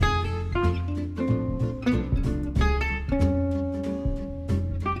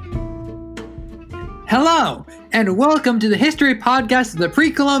Hello, and welcome to the History Podcast of the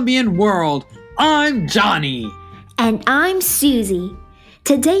Pre-Columbian World. I'm Johnny. And I'm Susie.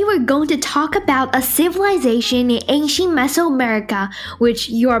 Today we're going to talk about a civilization in ancient Mesoamerica, which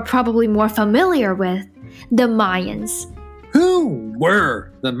you are probably more familiar with, the Mayans. Who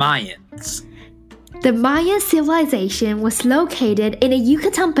were the Mayans? The Mayan civilization was located in the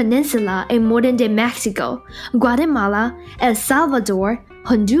Yucatan Peninsula in modern-day Mexico, Guatemala, El Salvador,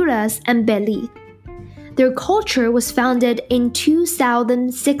 Honduras, and Belize. Their culture was founded in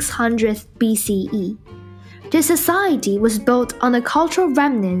 2600 BCE. Their society was built on the cultural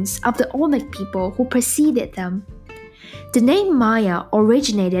remnants of the Olmec people who preceded them. The name Maya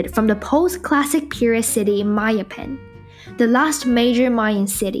originated from the post-classic period city Mayapan, the last major Mayan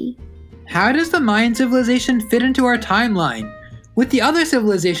city. How does the Mayan civilization fit into our timeline with the other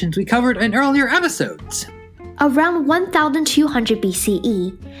civilizations we covered in earlier episodes? Around 1200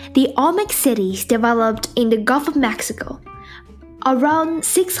 BCE, the Olmec cities developed in the Gulf of Mexico. Around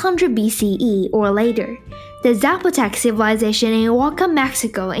 600 BCE or later, the Zapotec civilization in Oaxaca,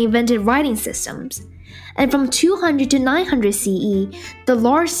 Mexico invented writing systems. And from 200 to 900 CE, the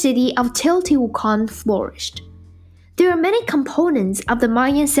large city of Teotihuacan flourished. There are many components of the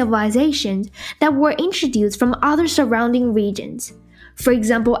Mayan civilization that were introduced from other surrounding regions. For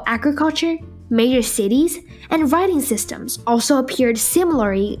example, agriculture, major cities, and writing systems also appeared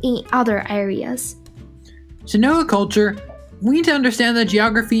similarly in other areas. To know a culture, we need to understand the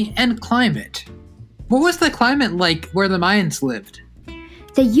geography and climate. What was the climate like where the Mayans lived?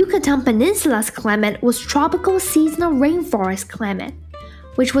 The Yucatan Peninsula's climate was tropical seasonal rainforest climate,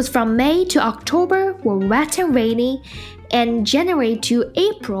 which was from May to October were wet and rainy, and January to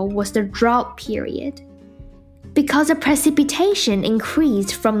April was the drought period. Because the precipitation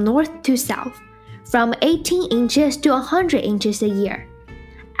increased from north to south, from 18 inches to 100 inches a year.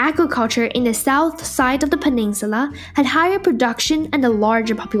 Agriculture in the south side of the peninsula had higher production and a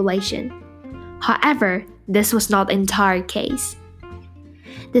larger population. However, this was not the entire case.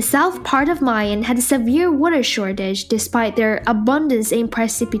 The south part of Mayan had a severe water shortage despite their abundance in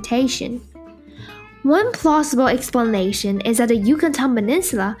precipitation. One plausible explanation is that the Yucatan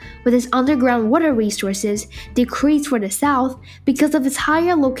Peninsula, with its underground water resources, decreased for the south because of its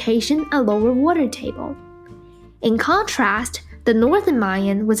higher location and lower water table. In contrast, the northern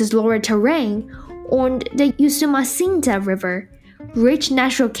Mayan, with its lower terrain, owned the Usumacinta River, rich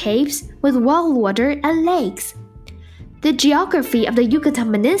natural caves with well water and lakes. The geography of the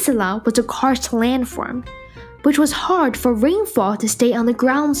Yucatan Peninsula was a karst landform, which was hard for rainfall to stay on the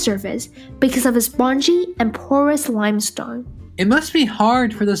ground surface because of its spongy and porous limestone. It must be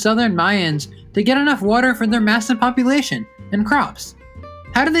hard for the southern Mayans to get enough water for their massive population and crops.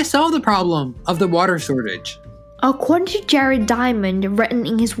 How did they solve the problem of the water shortage? According to Jared Diamond, written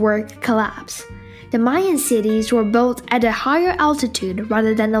in his work Collapse, the Mayan cities were built at a higher altitude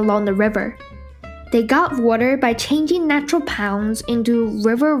rather than along the river. They got water by changing natural ponds into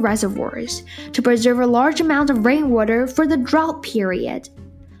river reservoirs to preserve a large amount of rainwater for the drought period.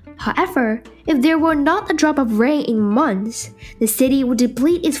 However, if there were not a drop of rain in months, the city would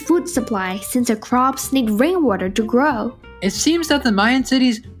deplete its food supply since the crops need rainwater to grow. It seems that the Mayan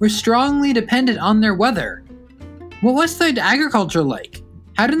cities were strongly dependent on their weather. What was the agriculture like?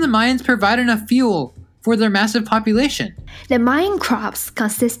 How did the Mayans provide enough fuel for their massive population? The Mayan crops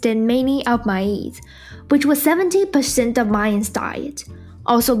consisted mainly of maize, which was 70% of Mayan's diet.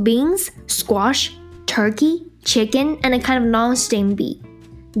 Also beans, squash, turkey, chicken, and a kind of non-steamed beef.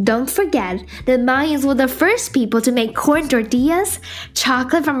 Don't forget, the Mayans were the first people to make corn tortillas,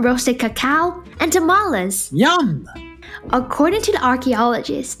 chocolate from roasted cacao, and tamales. Yum! According to the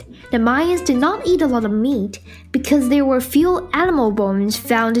archaeologists, the Mayans did not eat a lot of meat because there were few animal bones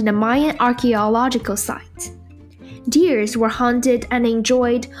found in the Mayan archaeological sites. Deers were hunted and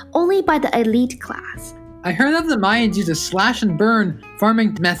enjoyed only by the elite class. I heard that the Mayans used a slash and burn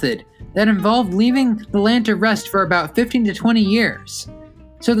farming method that involved leaving the land to rest for about 15 to 20 years,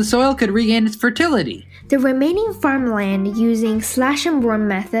 so the soil could regain its fertility. The remaining farmland using slash and burn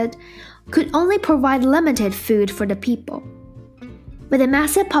method could only provide limited food for the people. With a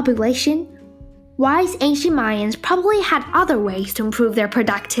massive population, wise ancient Mayans probably had other ways to improve their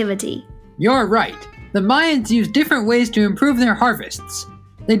productivity. You're right. The Mayans used different ways to improve their harvests.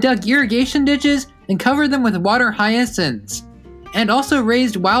 They dug irrigation ditches and covered them with water hyacinths, and also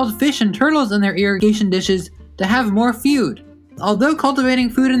raised wild fish and turtles in their irrigation ditches to have more food. Although cultivating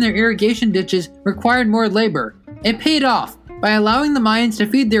food in their irrigation ditches required more labor, it paid off by allowing the Mayans to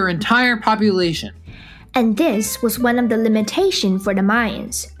feed their entire population. And this was one of the limitations for the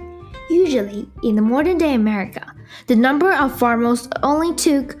Mayans. Usually, in the modern-day America, The number of farmers only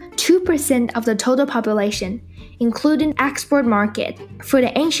took 2% of the total population, including export market. For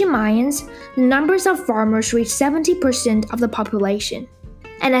the ancient Mayans, the numbers of farmers reached 70% of the population.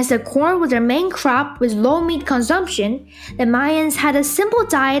 And as the corn was their main crop with low meat consumption, the Mayans had a simple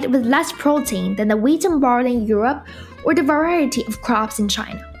diet with less protein than the wheat and barley in Europe or the variety of crops in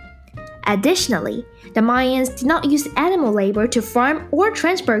China. Additionally, the Mayans did not use animal labor to farm or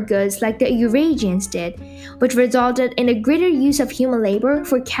transport goods like the Eurasians did, which resulted in a greater use of human labor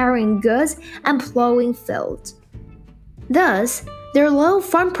for carrying goods and plowing fields. Thus, their low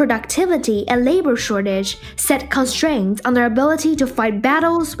farm productivity and labor shortage set constraints on their ability to fight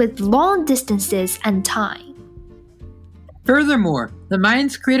battles with long distances and time. Furthermore, the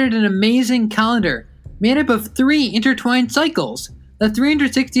Mayans created an amazing calendar made up of 3 intertwined cycles: the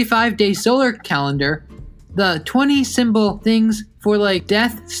 365-day solar calendar, the 20 symbol things for like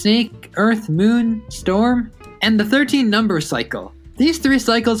death, snake, earth, moon, storm, and the 13 number cycle. These 3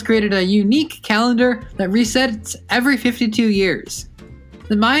 cycles created a unique calendar that resets every 52 years.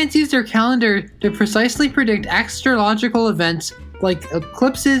 The Mayans used their calendar to precisely predict astrological events like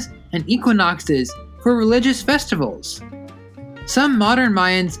eclipses and equinoxes for religious festivals. Some modern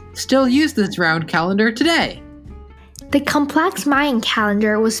Mayans still use this round calendar today. The complex Mayan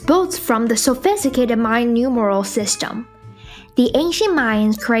calendar was built from the sophisticated Mayan numeral system. The ancient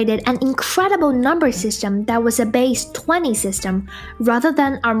Mayans created an incredible number system that was a base 20 system rather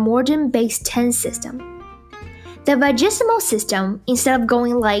than our modern base 10 system. The vigesimal system, instead of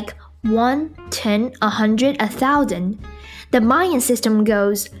going like 1, 10, 100, 1,000, the Mayan system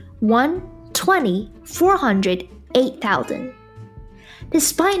goes 1, 20, 400, 8,000.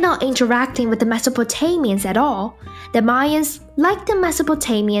 Despite not interacting with the Mesopotamians at all, the Mayans, like the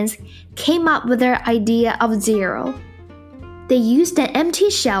Mesopotamians, came up with their idea of zero. They used an empty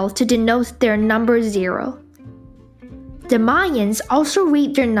shell to denote their number 0. The Mayans also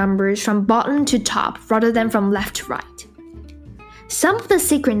read their numbers from bottom to top rather than from left to right. Some of the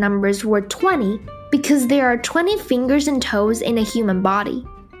sacred numbers were 20 because there are 20 fingers and toes in a human body,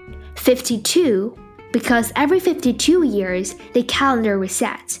 52 because every 52 years the calendar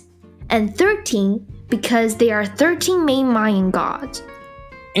resets, and 13 because there are 13 main Mayan gods.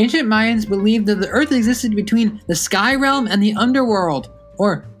 Ancient Mayans believed that the earth existed between the sky realm and the underworld,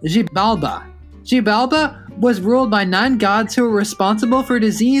 or Xibalba. Xibalba was ruled by 9 gods who were responsible for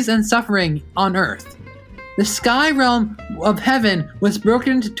disease and suffering on earth. The sky realm of heaven was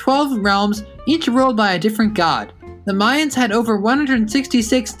broken into 12 realms, each ruled by a different god. The Mayans had over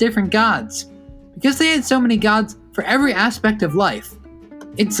 166 different gods, because they had so many gods for every aspect of life.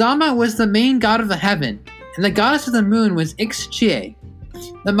 Itzama was the main god of the heaven, and the goddess of the moon was Ixchie.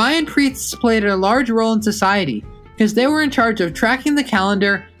 The Mayan priests played a large role in society because they were in charge of tracking the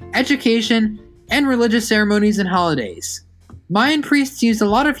calendar, education, and religious ceremonies and holidays. Mayan priests used a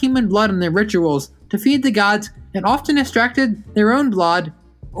lot of human blood in their rituals to feed the gods and often extracted their own blood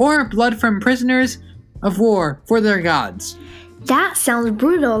or blood from prisoners of war for their gods. That sounds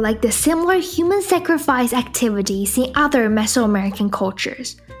brutal, like the similar human sacrifice activities in other Mesoamerican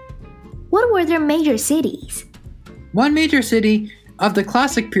cultures. What were their major cities? One major city of the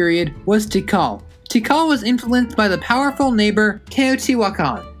classic period was Tikal. Tikal was influenced by the powerful neighbor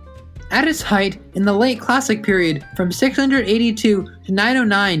Teotihuacan. At its height in the late classic period from 682 to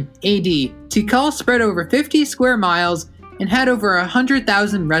 909 AD, Tikal spread over 50 square miles and had over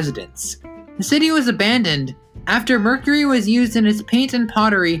 100,000 residents. The city was abandoned after mercury was used in its paint and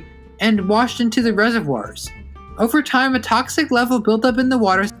pottery and washed into the reservoirs. Over time, a toxic level built up in the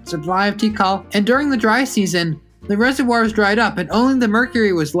water supply of Tikal, and during the dry season, the reservoirs dried up and only the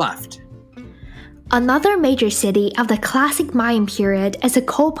mercury was left. Another major city of the classic Mayan period is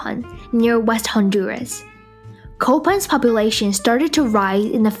Copan, near West Honduras. Copan's population started to rise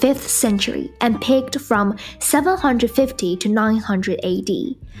in the 5th century and peaked from 750 to 900 AD,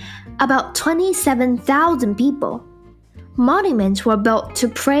 about 27,000 people. Monuments were built to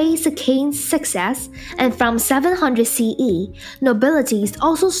praise the king's success, and from 700 CE, nobilities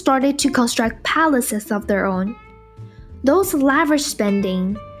also started to construct palaces of their own. Those lavish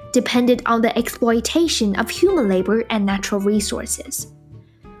spending depended on the exploitation of human labor and natural resources.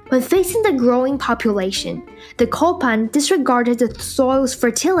 When facing the growing population, the Copan disregarded the soil's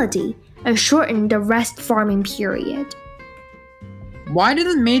fertility and shortened the rest farming period. Why did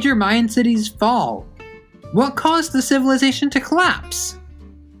the major Mayan cities fall? What caused the civilization to collapse?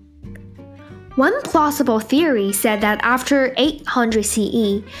 One plausible theory said that after 800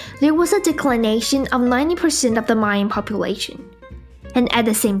 CE, there was a declination of 90% of the Mayan population. And at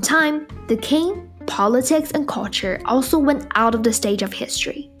the same time, the king, politics, and culture also went out of the stage of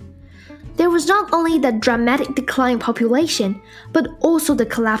history. There was not only the dramatic decline in population, but also the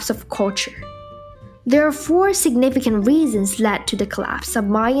collapse of culture. There are 4 significant reasons led to the collapse of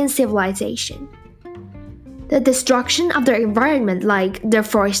Mayan civilization. The destruction of their environment like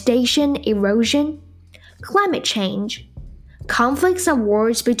deforestation, erosion, climate change, conflicts and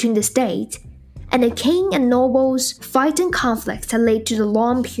wars between the states, and the king and nobles fighting conflicts that led to the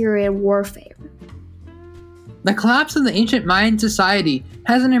long period warfare. The collapse of the ancient Mayan society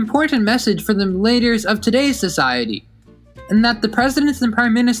has an important message for the leaders of today's society, and that the presidents and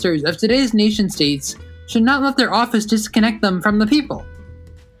prime ministers of today's nation-states should not let their office disconnect them from the people.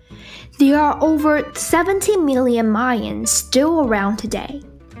 There are over 70 million Mayans still around today.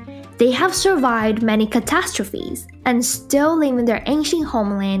 They have survived many catastrophes and still live in their ancient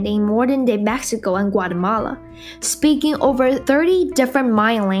homeland in modern-day Mexico and Guatemala, speaking over 30 different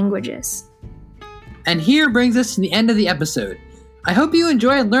Mayan languages. And here brings us to the end of the episode. I hope you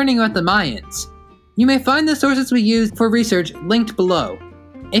enjoyed learning about the Mayans. You may find the sources we used for research linked below.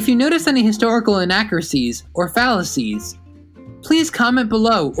 If you notice any historical inaccuracies or fallacies, please comment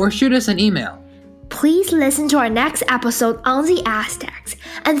below or shoot us an email. Please listen to our next episode on the Aztecs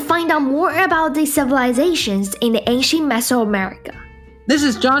and find out more about the civilizations in the ancient Mesoamerica. This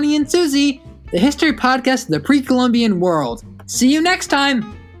is Johnny and Susie, the history podcast of the pre-Columbian world. See you next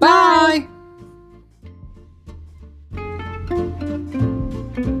time. Bye!